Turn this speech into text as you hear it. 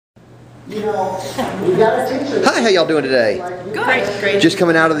Hi, how y'all doing today? Great. Just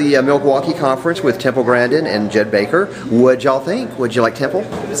coming out of the Milwaukee conference with Temple Grandin and Jed Baker. What'd y'all think? What'd you like, Temple?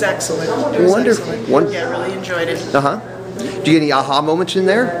 It was excellent. It was Wonderful. excellent. Yeah, really enjoyed it. Do you get any aha moments in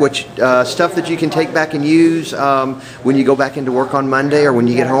there? Which stuff that you can take back and use when you go back into work on Monday or when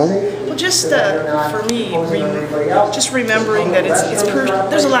you get home? Well, just for me, just remembering that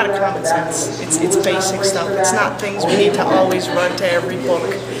there's a lot of common sense. It's basic stuff. It's not things we need to always run to every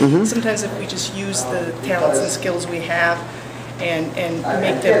book. Sometimes if we just use the talents and skills we have and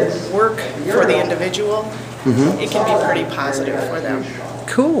make them work for the individual, it can be pretty positive for them.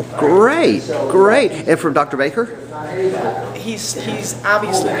 Cool. Great. And from Dr. Baker? He's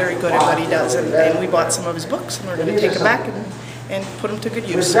obviously very good at what he does, and we bought some of his books, and we're going to take them back and put them to good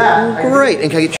use. Great. And can I get